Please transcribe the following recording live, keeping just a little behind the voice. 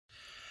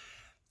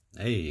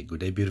Hey,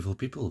 good day, beautiful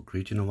people.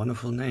 Greet you in the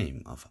wonderful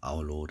name of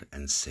our Lord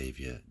and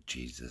Savior,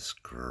 Jesus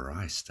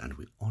Christ. And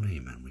we honor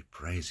him and we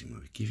praise him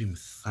and we give him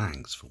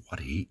thanks for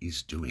what he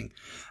is doing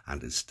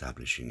and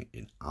establishing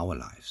in our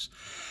lives.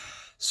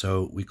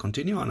 So we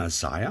continue on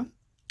Isaiah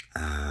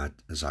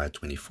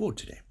 24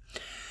 today.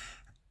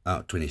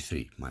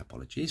 23, my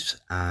apologies.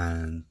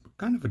 And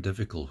kind of a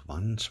difficult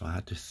one, so I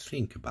had to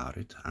think about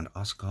it and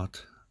ask God,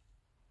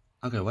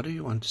 okay, what do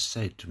you want to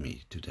say to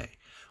me today?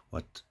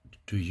 What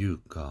do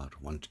you, God,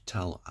 want to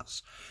tell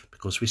us?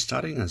 Because we're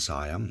studying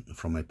Isaiah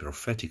from a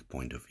prophetic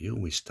point of view.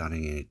 We're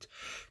studying it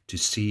to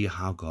see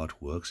how God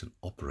works and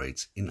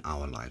operates in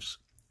our lives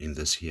in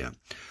this year.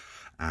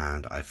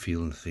 And I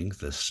feel and think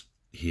this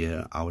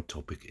here, our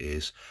topic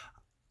is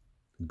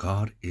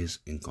God is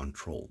in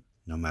control.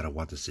 No matter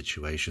what the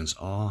situations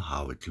are,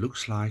 how it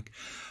looks like,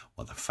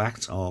 what the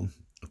facts are,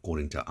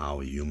 according to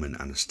our human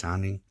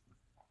understanding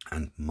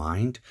and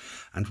mind.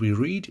 And we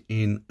read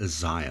in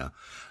Isaiah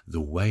the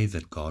way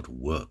that God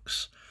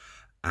works,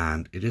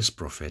 and it is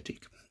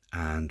prophetic.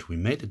 And we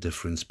made a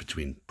difference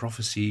between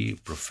prophecy,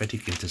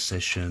 prophetic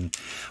intercession,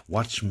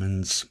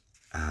 watchmen's,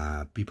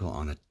 people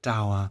on a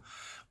tower.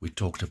 We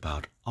talked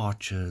about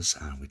archers,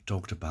 and we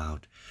talked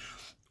about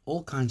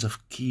all kinds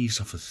of keys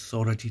of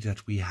authority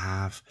that we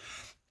have.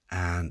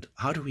 And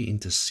how do we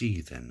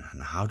intercede then?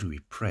 And how do we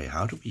pray?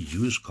 How do we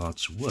use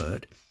God's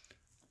word?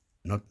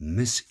 Not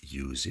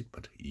misuse it,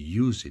 but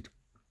use it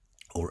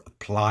or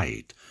apply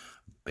it,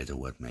 better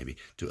word maybe,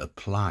 to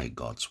apply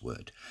God's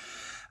word.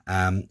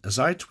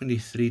 Isaiah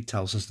 23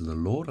 tells us that the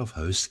Lord of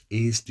hosts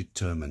is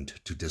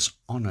determined to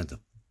dishonor the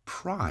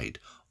pride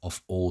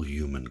of all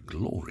human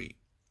glory.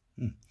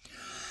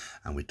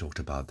 And we talked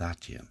about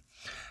that here.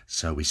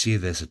 So we see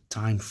there's a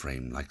time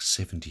frame like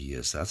 70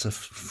 years. That's a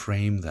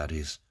frame that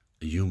is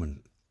a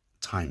human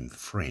time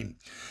frame.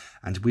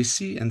 And we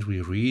see and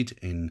we read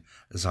in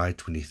Isaiah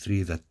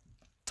 23 that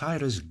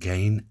tyrants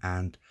gain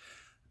and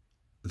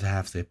they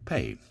have their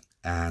pay,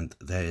 and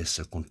there is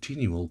a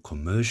continual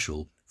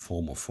commercial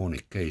form of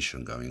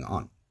fornication going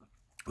on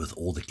with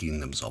all the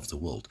kingdoms of the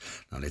world.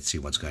 Now let's see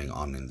what's going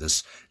on in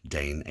this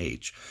day and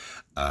age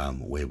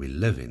where we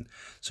live in.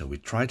 So we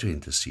try to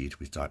intercede,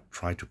 we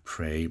try to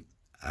pray,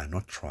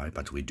 not try,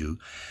 but we do,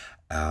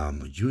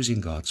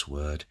 using God's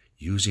word,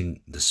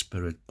 using the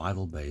Spirit,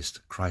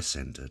 Bible-based,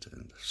 Christ-centered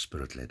and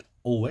Spirit-led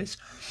always,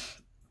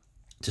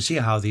 to see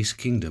how these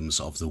kingdoms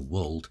of the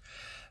world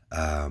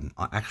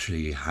are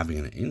actually having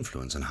an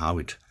influence and how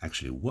it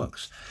actually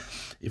works.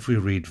 If we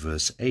read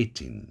verse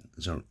 18,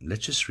 so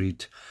let's just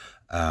read,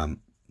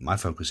 my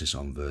focus is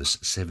on verse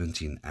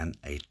 17 and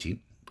 18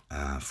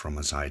 from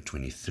Isaiah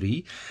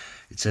 23.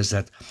 It says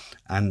that,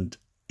 "And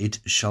it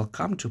shall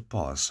come to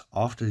pass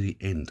after the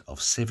end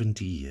of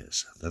 70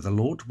 years that the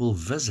Lord will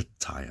visit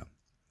Tyre,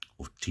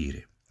 or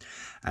Tyre,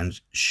 and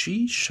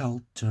she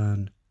shall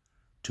turn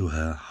to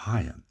her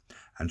hire,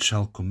 and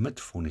shall commit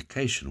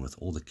fornication with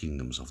all the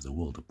kingdoms of the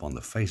world upon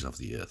the face of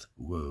the earth."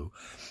 Whoa,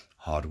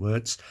 hard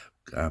words,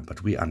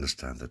 but we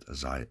understand that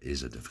Isaiah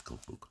is a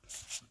difficult book,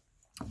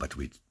 but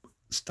we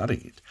study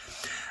it.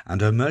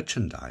 "And her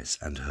merchandise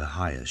and her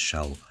hire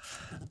shall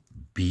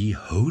be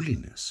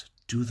holiness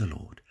to the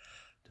Lord,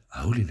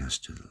 holiness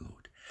to the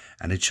Lord,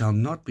 and it shall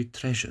not be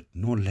treasured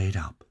nor laid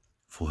up,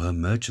 for her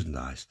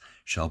merchandise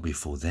shall be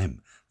for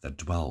them that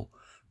dwell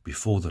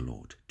before the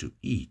Lord, to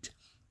eat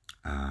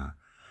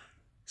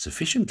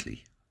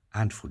sufficiently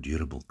and for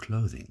durable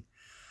clothing."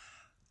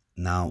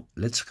 Now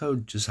let's go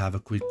just have a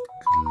quick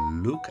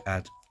look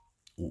at,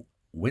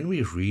 when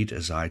we read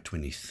Isaiah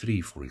 23,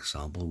 for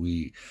example,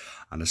 we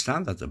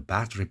understand that a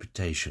bad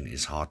reputation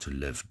is hard to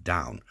live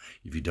down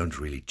if you don't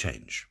really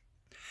change.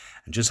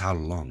 And just how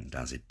long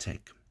does it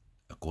take?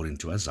 According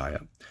to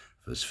Isaiah,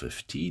 verse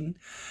 15,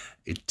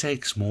 it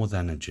takes more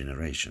than a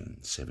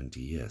generation,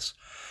 70 years.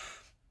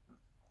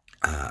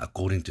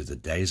 According to the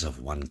days of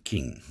one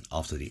king,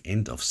 after the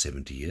end of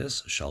 70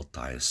 years, shall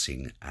Tyre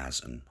sing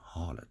as an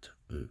harlot.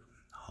 Ooh,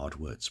 hard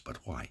words,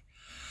 but why?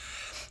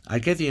 I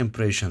get the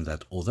impression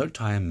that although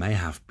Tyre may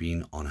have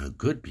been on her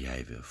good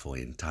behavior for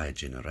an entire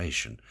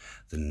generation,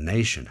 the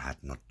nation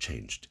had not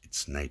changed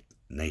its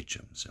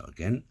nature. So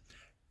again,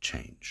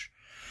 change.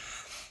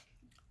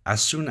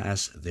 As soon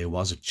as there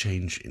was a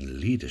change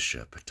in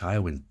leadership,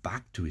 Tyre went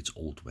back to its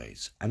old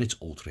ways and its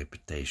old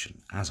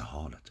reputation as a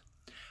harlot.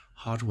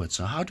 Hard words.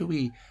 So how do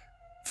we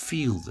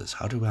feel this?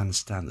 How do we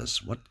understand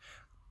this? What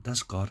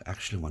does God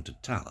actually want to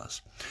tell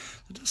us?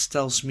 This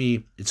tells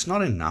me it's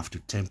not enough to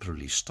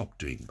temporarily stop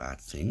doing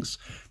bad things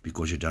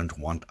because you don't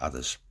want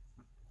others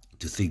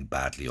to think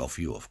badly of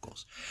you, of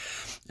course.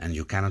 And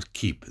you cannot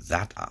keep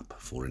that up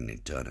for an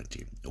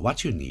eternity.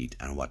 What you need,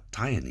 and what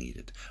Tyre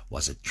needed,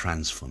 was a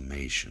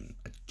transformation,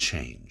 a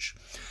change.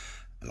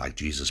 Like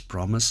Jesus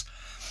promised,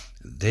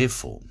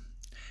 "Therefore,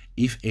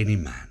 if any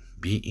man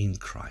be in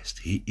Christ,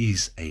 he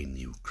is a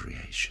new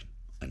creation,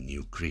 a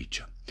new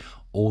creature.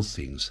 All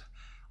things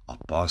are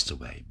passed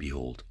away.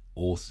 Behold,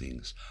 all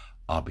things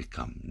are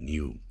become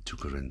new. 2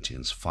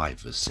 Corinthians 5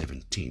 verse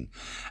 17.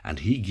 And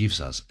he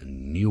gives us a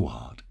new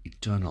heart,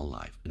 eternal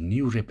life, a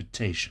new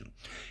reputation.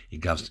 He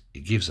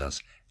gives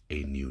us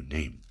a new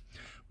name.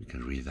 We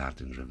can read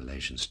that in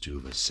Revelations 2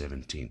 verse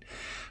 17.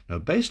 Now,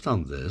 based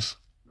on this,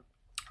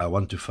 I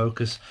want to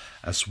focus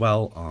as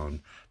well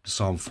on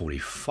Psalm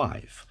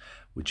 45,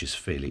 which is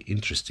fairly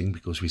interesting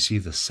because we see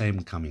the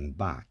same coming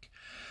back.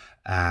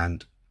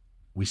 And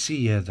we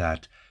see here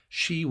that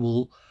she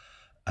will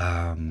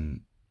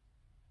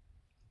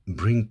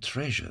bring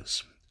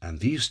treasures, and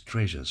these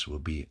treasures will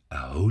be a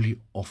holy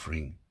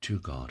offering to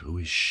God. Who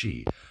is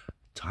she?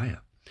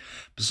 Tyre.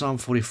 Psalm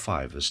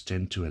 45 verse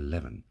 10 to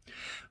 11.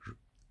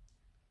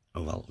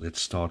 Well,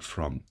 let's start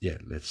from,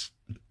 let's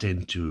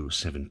 10 to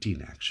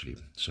 17 actually.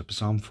 So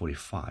Psalm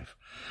 45.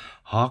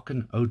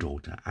 Hearken, O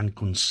daughter, and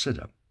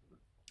consider,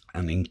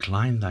 and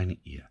incline thine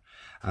ear,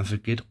 and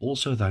forget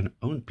also thine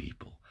own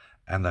people,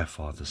 and thy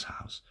father's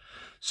house.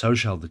 So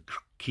shall the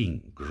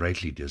king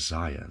greatly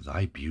desire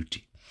thy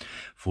beauty,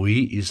 for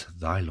he is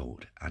thy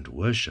Lord, and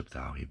worship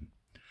thou him.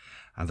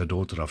 And the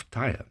daughter of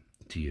Tyre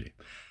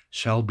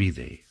shall be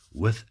there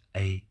with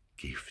a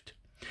gift.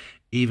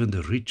 Even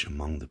the rich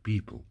among the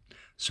people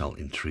shall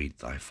entreat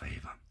thy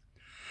favor.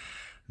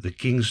 The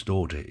king's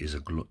daughter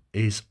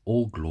is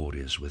all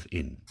glorious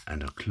within,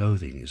 and her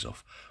clothing is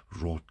of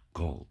wrought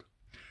gold.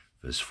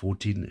 Verse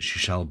 14, she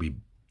shall be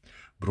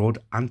brought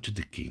unto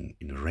the king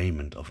in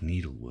raiment of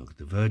needlework.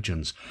 The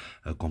virgins,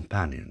 her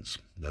companions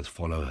that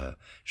follow her,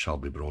 shall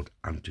be brought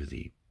unto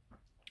thee.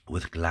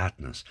 With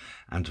gladness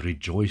and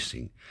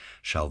rejoicing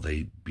shall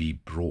they be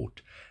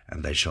brought,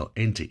 and they shall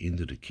enter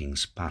into the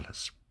king's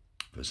palace.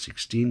 Verse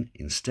 16,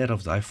 instead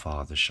of thy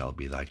father shall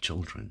be thy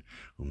children,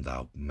 whom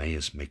thou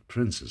mayest make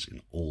princes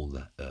in all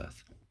the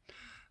earth.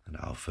 And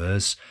our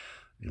verse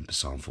in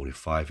Psalm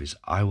 45 is,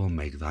 I will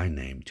make thy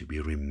name to be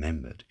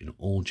remembered in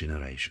all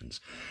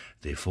generations.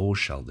 Therefore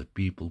shall the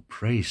people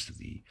praise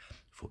thee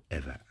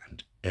forever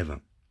and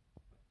ever.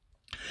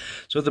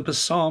 So the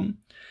Psalm,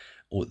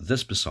 or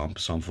this Psalm,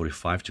 Psalm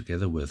 45,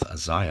 together with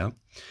Isaiah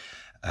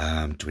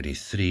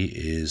 23,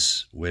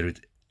 is where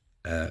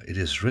it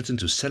is written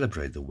to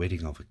celebrate the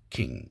wedding of a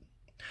king.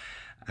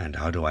 And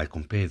how do I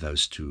compare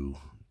those two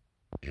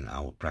in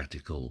our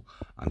practical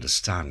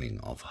understanding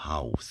of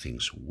how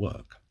things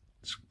work?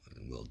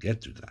 We'll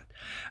get to that.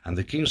 And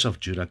the kings of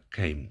Judah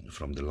came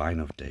from the line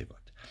of David,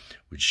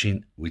 which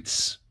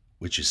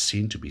is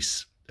seen to be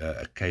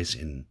a case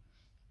in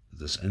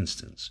this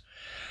instance.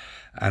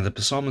 And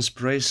the psalmist's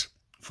praise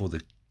for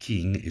the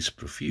king is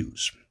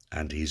profuse,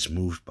 and he's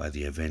moved by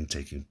the event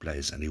taking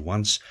place, and he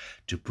wants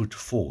to put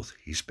forth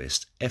his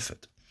best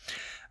effort.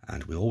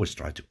 And we always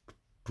try to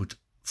put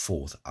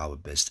forth our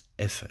best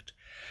effort.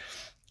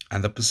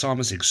 And the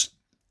psalmist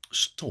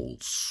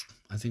extols,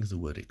 I think the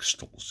word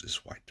extols is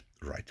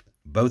right,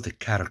 both the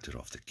character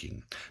of the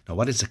king. Now,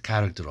 what is the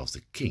character of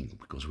the king?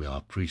 Because we are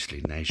a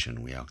priestly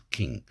nation, we are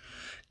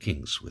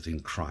kings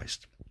within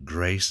Christ.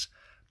 Grace,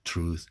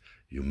 truth,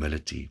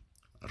 humility,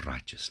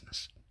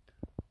 righteousness.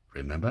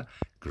 Remember,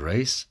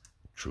 grace,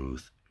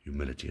 truth,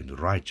 humility, and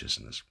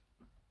righteousness.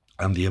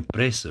 And the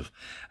impressive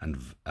and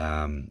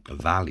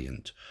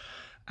valiant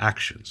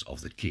actions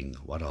of the king.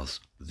 What are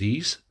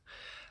these?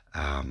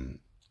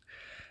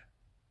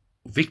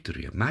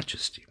 Victory and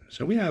majesty.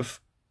 So we have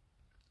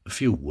a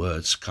few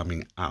words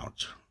coming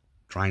out,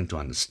 trying to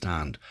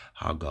understand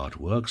how God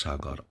works, how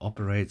God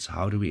operates,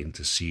 how do we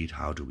intercede,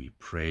 how do we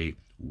pray,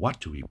 what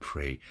do we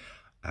pray,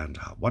 and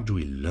what do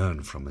we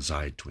learn from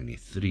Isaiah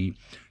 23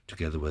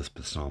 together with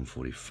Psalm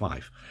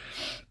 45.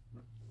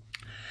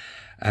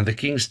 And the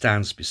king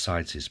stands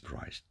beside his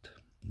bride,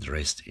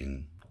 dressed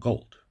in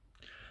gold.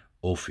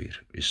 Ophir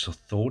is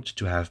thought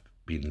to have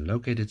been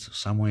located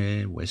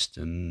somewhere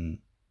western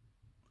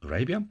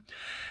Arabia,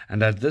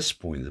 and at this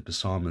point the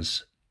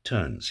psalmist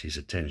turns his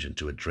attention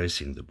to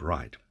addressing the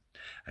bride,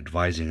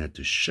 advising her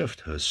to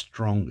shift her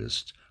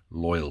strongest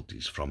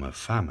loyalties from her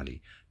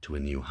family to a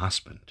new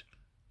husband.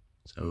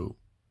 So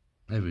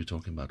maybe we're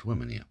talking about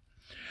women here.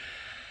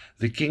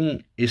 The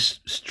king is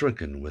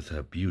stricken with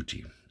her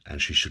beauty,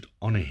 and she should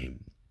honor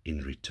him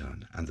in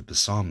return. And the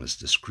psalmist's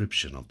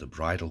description of the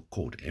bridal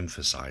court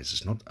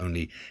emphasizes not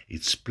only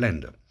its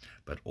splendor,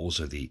 but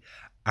also the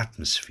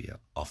atmosphere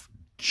of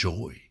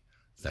joy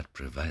that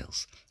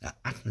prevails, an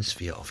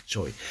atmosphere of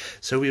joy.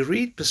 So we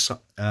read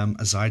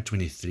Isaiah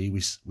 23,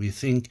 we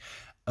think,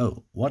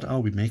 oh, what are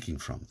we making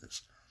from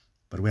this?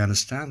 But we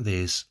understand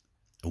there's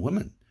a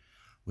woman.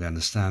 We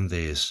understand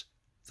there's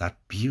that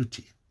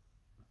beauty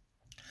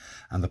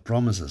and the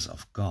promises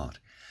of God.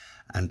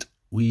 And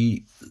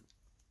we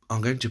are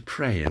going to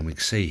pray and we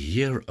say,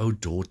 hear, O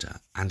daughter,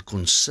 and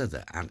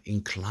consider and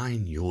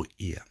incline your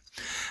ear.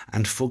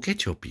 And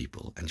forget your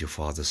people and your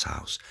father's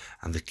house,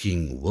 and the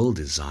king will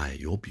desire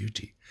your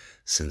beauty,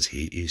 since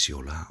he is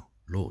your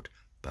Lord.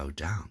 Bow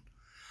down.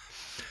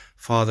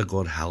 Father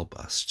God, help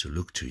us to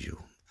look to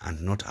you, and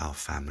not our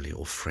family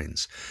or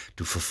friends,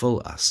 to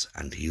fulfill us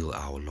and heal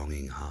our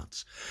longing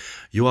hearts.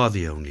 You are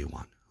the only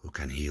one who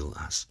can heal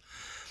us,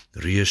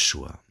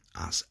 reassure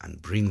us,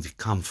 and bring the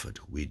comfort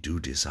we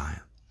do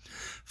desire.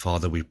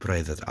 Father, we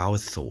pray that our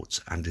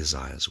thoughts and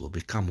desires will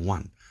become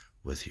one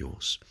with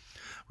yours.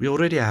 We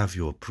already have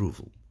your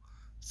approval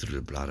through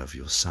the blood of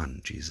your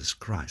Son, Jesus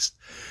Christ,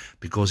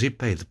 because he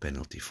paid the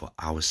penalty for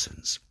our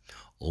sins.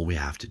 All we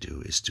have to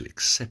do is to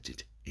accept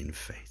it in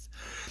faith,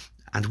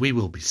 and we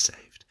will be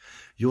saved.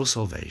 Your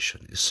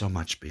salvation is so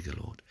much bigger,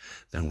 Lord,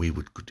 than we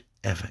could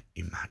ever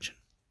imagine.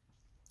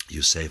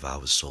 You save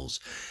our souls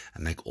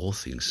and make all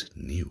things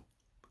new.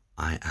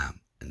 I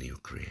am a new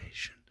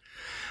creation.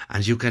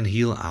 And you can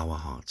heal our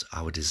hearts,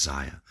 our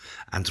desire,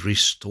 and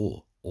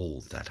restore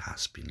all that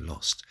has been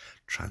lost.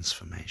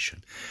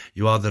 Transformation.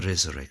 You are the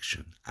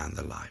resurrection and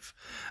the life,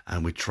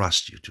 and we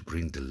trust you to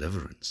bring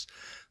deliverance,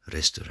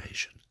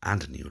 restoration,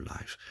 and a new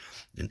life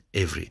in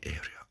every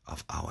area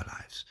of our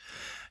lives.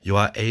 You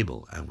are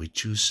able, and we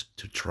choose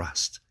to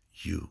trust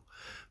you,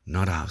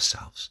 not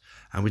ourselves,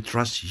 and we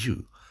trust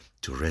you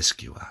to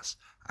rescue us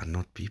and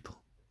not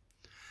people,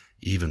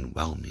 even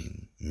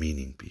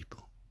well-meaning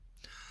people.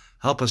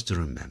 Help us to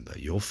remember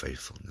your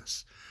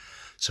faithfulness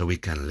so we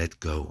can let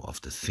go of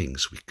the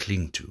things we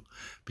cling to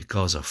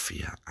because of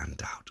fear and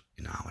doubt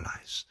in our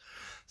lives.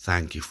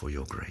 Thank you for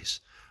your grace,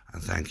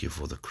 and thank you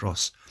for the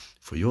cross,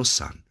 for your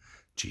Son,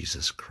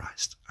 Jesus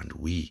Christ. And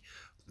we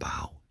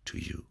bow to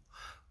you,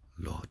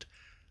 Lord.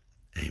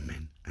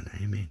 Amen and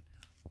amen.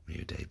 May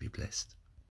your day be blessed.